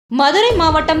மதுரை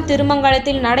மாவட்டம்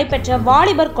திருமங்கலத்தில் நடைபெற்ற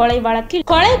வாலிபர் கொலை வழக்கில்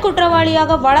கொலை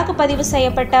குற்றவாளியாக வழக்கு பதிவு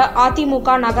செய்யப்பட்ட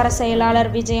அதிமுக நகர செயலாளர்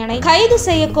விஜயனை கைது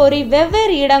செய்ய கோரி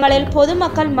வெவ்வேறு இடங்களில்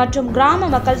பொதுமக்கள் மற்றும் கிராம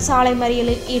மக்கள் சாலை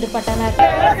மறியலில் ஈடுபட்டனர்.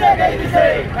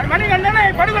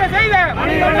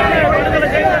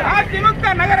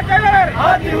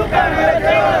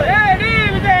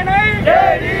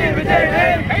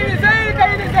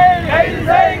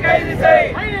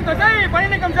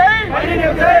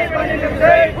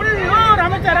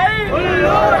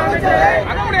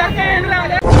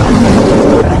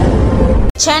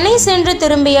 சென்னை சென்று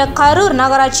திரும்பிய கரூர்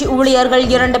நகராட்சி ஊழியர்கள்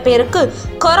 2 பேருக்கு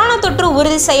கொரோனா தொற்று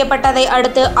உறுதி செய்யப்பட்டதை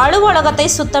அடுத்து அலுவலகத்தை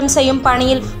சுத்தம் செய்யும்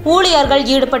பணியில் ஊழியர்கள்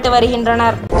ஈடுபட்டு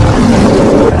வருகின்றனர்.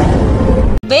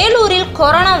 வேலூரில்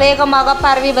கொரோனா வேகமாக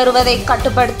பரவி வருவதை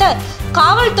கட்டுப்படுத்த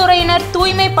காவல்துறையினர்,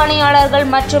 தூய்மை பணியாளர்கள்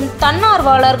மற்றும்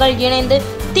தன்னார்வலர்கள் இணைந்து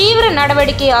தீவிர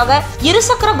நடவடிக்கையாக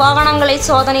இருசக்கர வாகனங்களை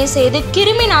சோதனை செய்து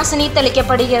கிருமி நாசினி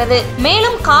தெளிக்கப்படுகிறது.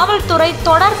 மேலும் காவல்துறை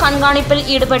தொடர் கண்காணிப்பில்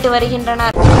ஈடுபட்டு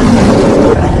வருகின்றனர்.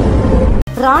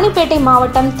 ராணிப்பேட்டை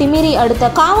மாவட்டம் திமிரி அடுத்த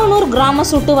காவனூர் கிராம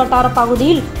சுட்டு வட்டார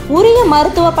பகுதியில் உரிய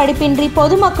மருத்துவ படிப்பின்றி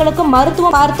பொதுமக்களுக்கு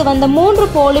மருத்துவம் பார்த்து வந்த 3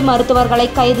 போலி மருத்துவர்களை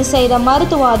கைது செய்த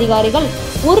மருத்துவ அதிகாரிகள்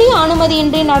உரிய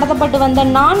அனுமதியின்றி நடத்தப்பட்டு வந்த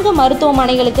 4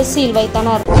 மருத்துவமனைகளுக்கு சீல்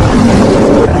வைத்தனர்.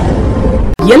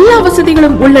 எல்லா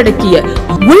வசதிகளும் உள்ளடக்கிய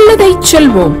உள்ளதை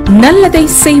செல்வோம், நல்லதை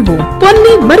செய்வோம்.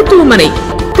 பொன்னி மருத்துவமனை,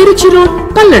 திருச்சி ரோட்,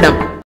 பல்லடம்.